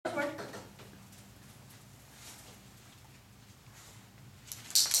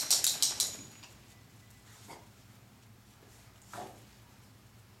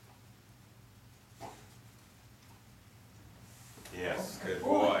Good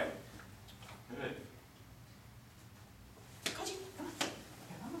boy. Good. Koji, come on.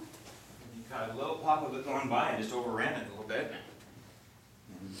 Here, Mama. You caught a little pop of it going by and just overran it a little bit.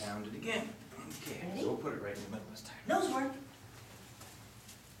 And pound it again. Okay, Ready? so we'll put it right in the middle this time. Nose work.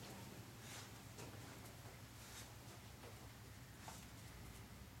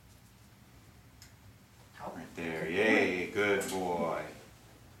 Help. Right there, yay, good boy.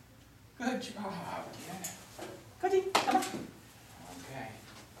 Good job, kid. Koji, come on. Okay.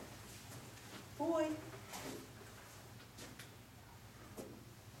 Boy.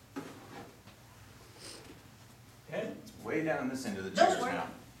 Good. It's way down this end of the Nose chairs work. now.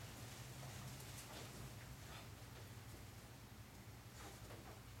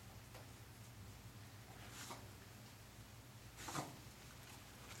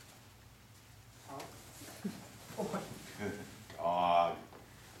 Boy. Good dog.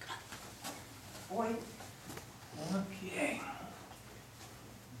 Boy. Okay.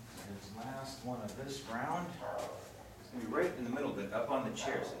 His last one of this round. It's gonna be right in the middle, but up on the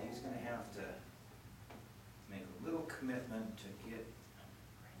chair, so he's gonna have to make a little commitment to get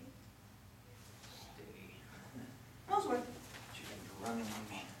steady. Nose work. You're gonna be running on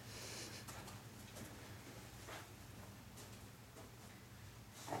me.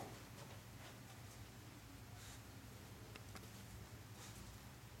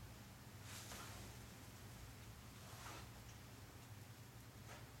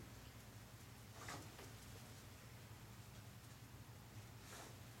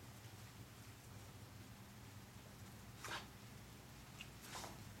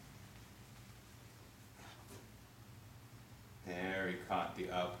 There, he caught the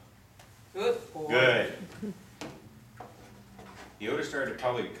up. Good boy. Good. The odor started to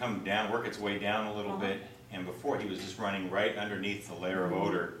probably come down, work its way down a little Uh-huh. bit, and before he was just running right underneath the layer of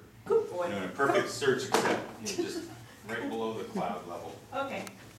odor. Good boy. Doing a perfect search except he was just right below the cloud level. Okay.